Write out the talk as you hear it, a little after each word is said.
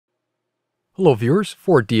Hello viewers,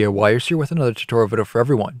 4DIYers here with another tutorial video for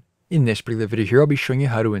everyone. In this particular video here, I'll be showing you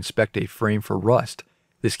how to inspect a frame for rust.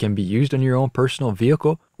 This can be used on your own personal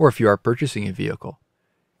vehicle or if you are purchasing a vehicle.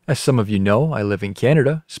 As some of you know, I live in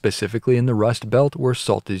Canada, specifically in the Rust Belt where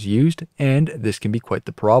salt is used, and this can be quite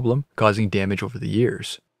the problem, causing damage over the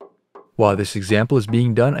years. While this example is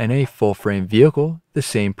being done in a full-frame vehicle, the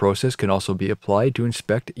same process can also be applied to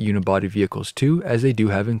inspect unibody vehicles too, as they do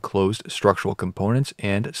have enclosed structural components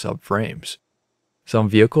and subframes. Some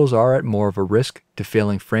vehicles are at more of a risk to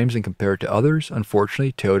failing frames than compared to others.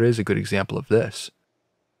 Unfortunately, Toyota is a good example of this.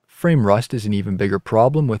 Frame rust is an even bigger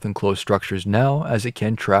problem with enclosed structures now, as it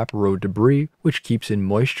can trap road debris, which keeps in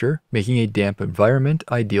moisture, making a damp environment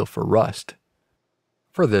ideal for rust.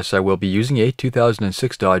 For this, I will be using a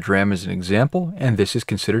 2006 Dodge Ram as an example, and this is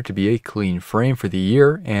considered to be a clean frame for the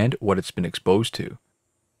year and what it's been exposed to.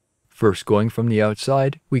 First, going from the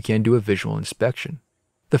outside, we can do a visual inspection.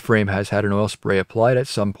 The frame has had an oil spray applied at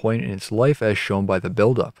some point in its life as shown by the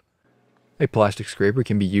buildup. A plastic scraper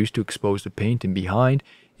can be used to expose the paint in behind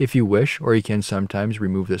if you wish, or you can sometimes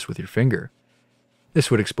remove this with your finger. This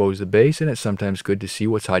would expose the base, and it's sometimes good to see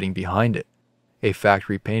what's hiding behind it. A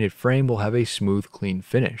factory painted frame will have a smooth, clean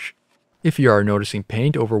finish. If you are noticing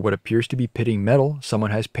paint over what appears to be pitting metal,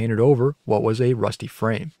 someone has painted over what was a rusty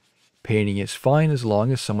frame. Painting is fine as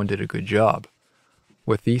long as someone did a good job.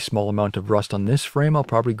 With the small amount of rust on this frame, I'll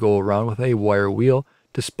probably go around with a wire wheel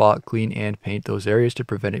to spot, clean, and paint those areas to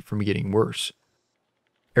prevent it from getting worse.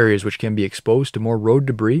 Areas which can be exposed to more road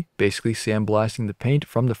debris, basically sandblasting the paint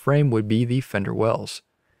from the frame, would be the fender wells.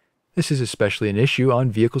 This is especially an issue on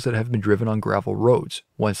vehicles that have been driven on gravel roads.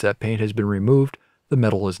 Once that paint has been removed, the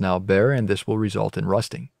metal is now bare and this will result in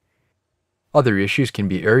rusting. Other issues can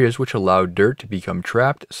be areas which allow dirt to become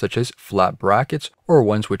trapped, such as flat brackets or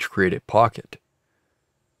ones which create a pocket.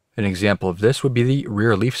 An example of this would be the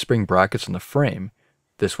rear leaf spring brackets on the frame.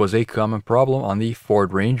 This was a common problem on the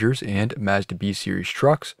Ford Rangers and Mazda B-Series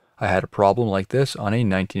trucks. I had a problem like this on a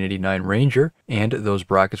 1989 Ranger, and those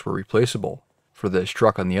brackets were replaceable. For this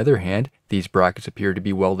truck, on the other hand, these brackets appear to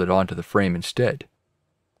be welded onto the frame instead.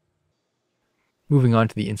 Moving on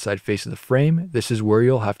to the inside face of the frame, this is where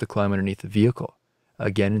you'll have to climb underneath the vehicle.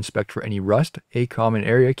 Again, inspect for any rust. A common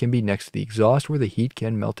area can be next to the exhaust where the heat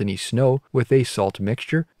can melt any snow with a salt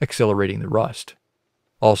mixture, accelerating the rust.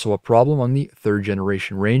 Also a problem on the third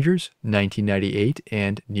generation Rangers, 1998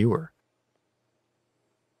 and newer.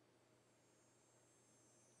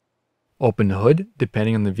 Open the hood.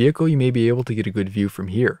 Depending on the vehicle, you may be able to get a good view from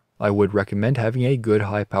here. I would recommend having a good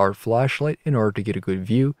high-powered flashlight in order to get a good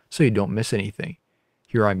view so you don't miss anything.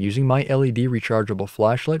 Here I'm using my LED rechargeable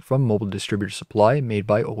flashlight from Mobile Distributor Supply made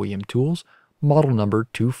by OEM Tools, model number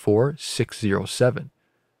 24607.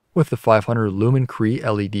 With the 500 lumen Cree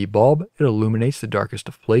LED bulb, it illuminates the darkest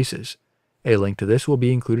of places. A link to this will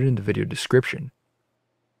be included in the video description.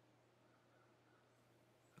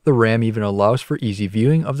 The Ram even allows for easy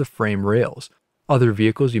viewing of the frame rails. Other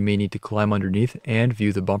vehicles you may need to climb underneath and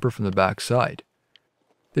view the bumper from the back side.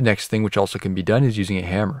 The next thing which also can be done is using a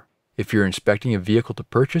hammer. If you're inspecting a vehicle to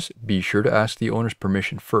purchase, be sure to ask the owner's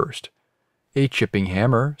permission first. A chipping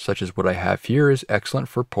hammer, such as what I have here, is excellent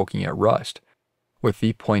for poking at rust. With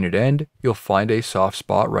the pointed end, you'll find a soft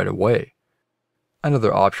spot right away.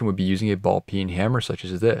 Another option would be using a ball peen hammer such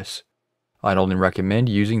as this. I'd only recommend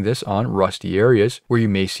using this on rusty areas where you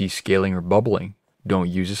may see scaling or bubbling. Don't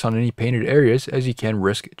use this on any painted areas as you can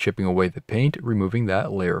risk chipping away the paint, removing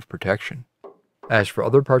that layer of protection. As for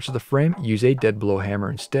other parts of the frame, use a dead blow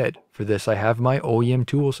hammer instead. For this I have my OEM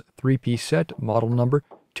Tools 3-piece set, model number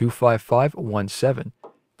 25517.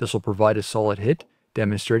 This will provide a solid hit,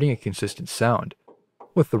 demonstrating a consistent sound.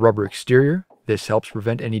 With the rubber exterior, this helps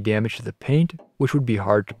prevent any damage to the paint, which would be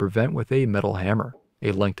hard to prevent with a metal hammer.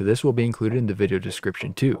 A link to this will be included in the video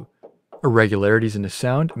description too. Irregularities in the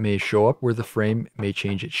sound may show up where the frame may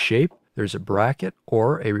change its shape, there's a bracket,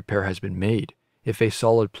 or a repair has been made. If a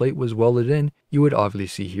solid plate was welded in, you would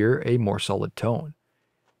obviously hear a more solid tone.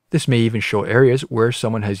 This may even show areas where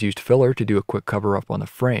someone has used filler to do a quick cover up on the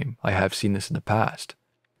frame. I have seen this in the past.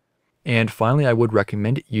 And finally, I would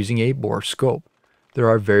recommend using a borescope. There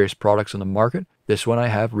are various products on the market. This one I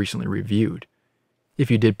have recently reviewed. If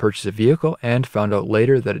you did purchase a vehicle and found out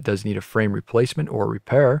later that it does need a frame replacement or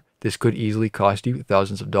repair, this could easily cost you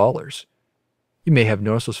thousands of dollars. You may have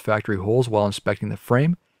noticed those factory holes while inspecting the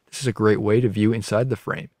frame. This is a great way to view inside the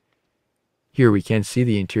frame. Here we can see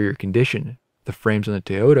the interior condition. The frames on the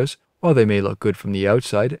Toyotas, while they may look good from the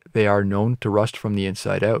outside, they are known to rust from the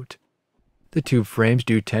inside out. The tube frames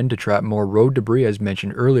do tend to trap more road debris as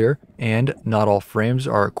mentioned earlier, and not all frames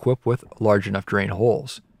are equipped with large enough drain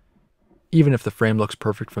holes. Even if the frame looks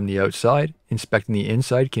perfect from the outside, inspecting the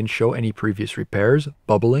inside can show any previous repairs,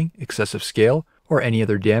 bubbling, excessive scale, or any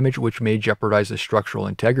other damage which may jeopardize the structural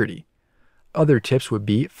integrity. Other tips would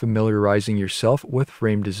be familiarizing yourself with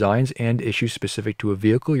frame designs and issues specific to a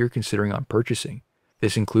vehicle you're considering on purchasing.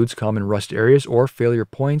 This includes common rust areas or failure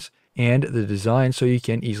points and the design so you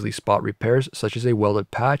can easily spot repairs such as a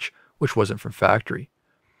welded patch which wasn't from factory.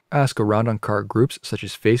 Ask around on car groups such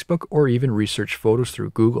as Facebook or even research photos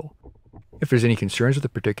through Google. If there's any concerns with a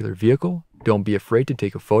particular vehicle, don't be afraid to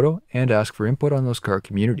take a photo and ask for input on those car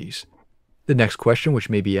communities. The next question which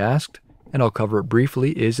may be asked, and I'll cover it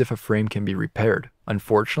briefly, is if a frame can be repaired.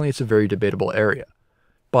 Unfortunately, it's a very debatable area.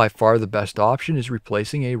 By far the best option is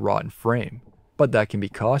replacing a rotten frame, but that can be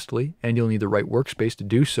costly and you'll need the right workspace to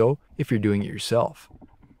do so if you're doing it yourself.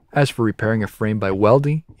 As for repairing a frame by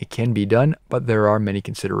welding, it can be done, but there are many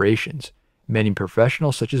considerations. Many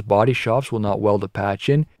professionals such as body shops will not weld a patch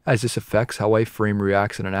in, as this affects how a frame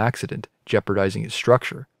reacts in an accident, jeopardizing its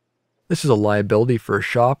structure. This is a liability for a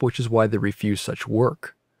shop, which is why they refuse such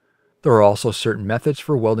work. There are also certain methods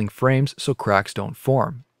for welding frames so cracks don't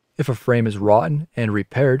form. If a frame is rotten and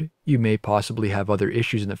repaired, you may possibly have other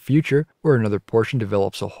issues in the future where another portion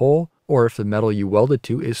develops a hole, or if the metal you welded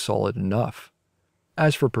to is solid enough.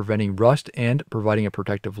 As for preventing rust and providing a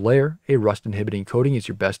protective layer, a rust-inhibiting coating is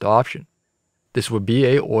your best option. This would be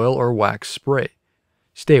a oil or wax spray.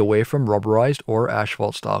 Stay away from rubberized or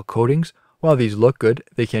asphalt-style coatings. While these look good,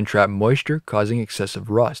 they can trap moisture, causing excessive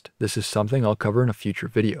rust. This is something I'll cover in a future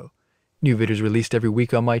video. New videos released every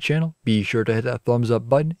week on my channel. Be sure to hit that thumbs up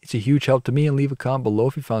button. It's a huge help to me, and leave a comment below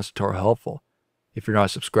if you found this tutorial helpful. If you're not a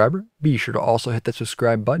subscriber, be sure to also hit that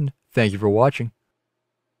subscribe button. Thank you for watching.